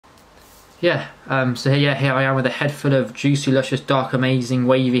yeah, so here I am with a head full of juicy, luscious, dark, amazing,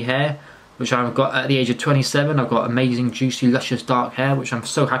 wavy hair, which I've got at the age of 27. I've got amazing, juicy, luscious, dark hair, which I'm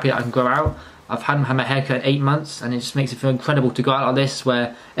so happy that I can grow out. I've had my haircut in 8 months, and it just makes it feel incredible to go out like this,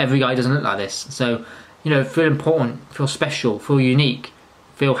 where every guy doesn't look like this. So, you know, feel important, feel special, feel unique,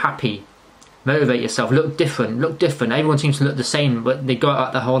 feel happy, motivate yourself, look different, look different. Everyone seems to look the same, but they go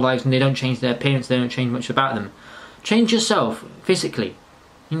out their whole lives and they don't change their appearance, they don't change much about them. Change yourself, physically.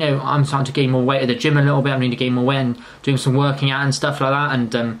 You know, I'm starting to gain more weight at the gym a little bit. I'm need to gain more weight and doing some working out and stuff like that.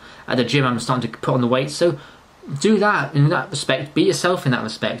 And at the gym, I'm starting to put on the weight. So do that in that respect. Be yourself in that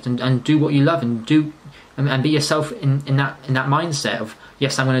respect, and do what you love, and be yourself in that mindset of,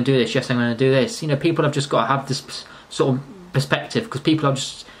 yes, I'm going to do this. Yes, I'm going to do this. You know, people have just got to have this sort of perspective, because people are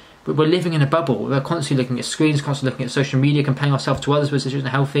just, we're living in a bubble. We're constantly looking at screens, constantly looking at social media, comparing ourselves to others, which isn't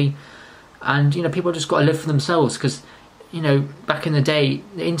healthy. And you know, people have just got to live for themselves, because, you know, back in the day,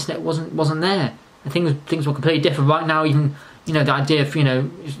 the internet wasn't there, and things were completely different. Right now, even, you know, the idea of, you know,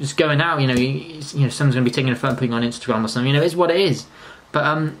 just going out, you know, someone's going to be taking a photo and putting on Instagram or something, you know, is what it is.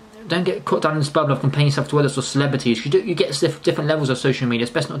 But don't get caught down in this bubble of comparing yourself to others or celebrities. You get different levels of social media.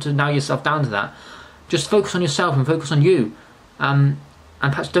 It's best not to narrow yourself down to that. Just focus on yourself and focus on you, and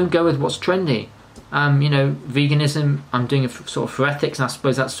perhaps don't go with what's trendy. You know, veganism, I'm doing it sort of for ethics, and I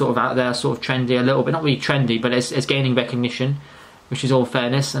suppose that's sort of out there, sort of trendy a little bit. Not really trendy, but it's gaining recognition, which is all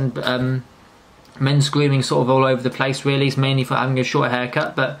fairness. And men's grooming sort of all over the place, really. It's mainly for having a short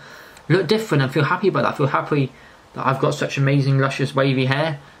haircut, but look different and feel happy about that. Feel happy that I've got such amazing, luscious, wavy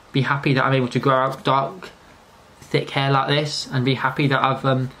hair. Be happy that I'm able to grow out dark, thick hair like this, and be happy that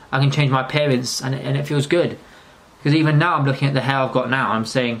I can change my appearance, and it feels good. Because even now, I'm looking at the hair I've got now, I'm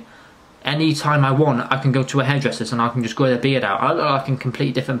saying, any time I want, I can go to a hairdresser's and I can just grow their beard out. I look like a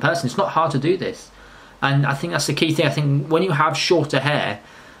completely different person. It's not hard to do this. And I think that's the key thing. I think when you have shorter hair,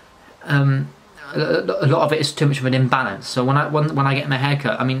 a lot of it is too much of an imbalance. So when I get my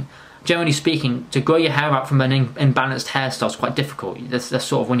haircut, I mean, generally speaking, to grow your hair out from an imbalanced hairstyle is quite difficult. That's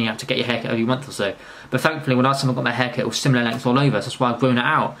sort of when you have to get your haircut every month or so. But thankfully, when I got my haircut, it was similar length all over. So that's why I've grown it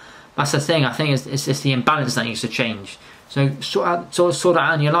out. That's the thing. I think it's the imbalance that needs to change. So sort that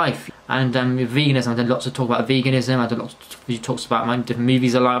out in your life. And with veganism, I've done lots of talk about veganism. I've done lots of talks about my different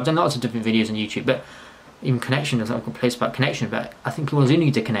movies I like. I've done lots of different videos on YouTube. But even connection, there's like a place about connection. But I think people do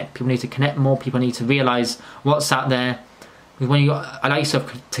need to connect. People need to connect more. People need to realise what's out there. Because when you allow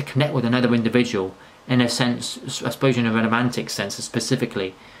yourself to connect with another individual, in a sense, I suppose in a romantic sense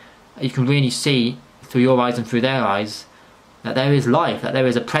specifically, you can really see through your eyes and through their eyes that there is life, that there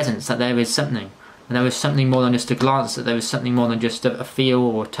is a presence, that there is something. And there is something more than just a glance, that there is something more than just a feel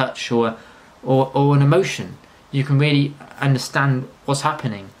or a touch or an emotion. You can really understand what's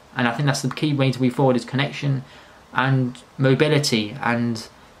happening. And I think that's the key way to move forward, is connection and mobility and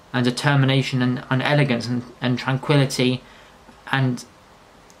determination and elegance and tranquility and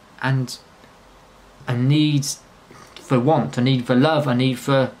a need for want, a need for love, a need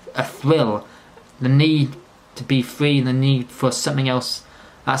for a thrill, the need to be free, and the need for something else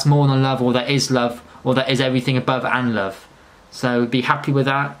that's more than love, or that is love, or that is everything above and love. So be happy with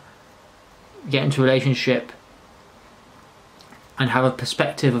that, get into a relationship and have a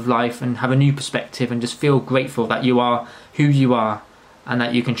perspective of life, and have a new perspective, and just feel grateful that you are who you are, and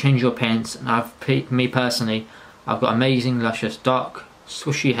that you can change your appearance. And me personally, I've got amazing, luscious, dark,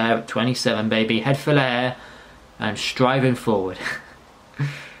 swooshy hair at 27, baby, head full of hair, and striving forward.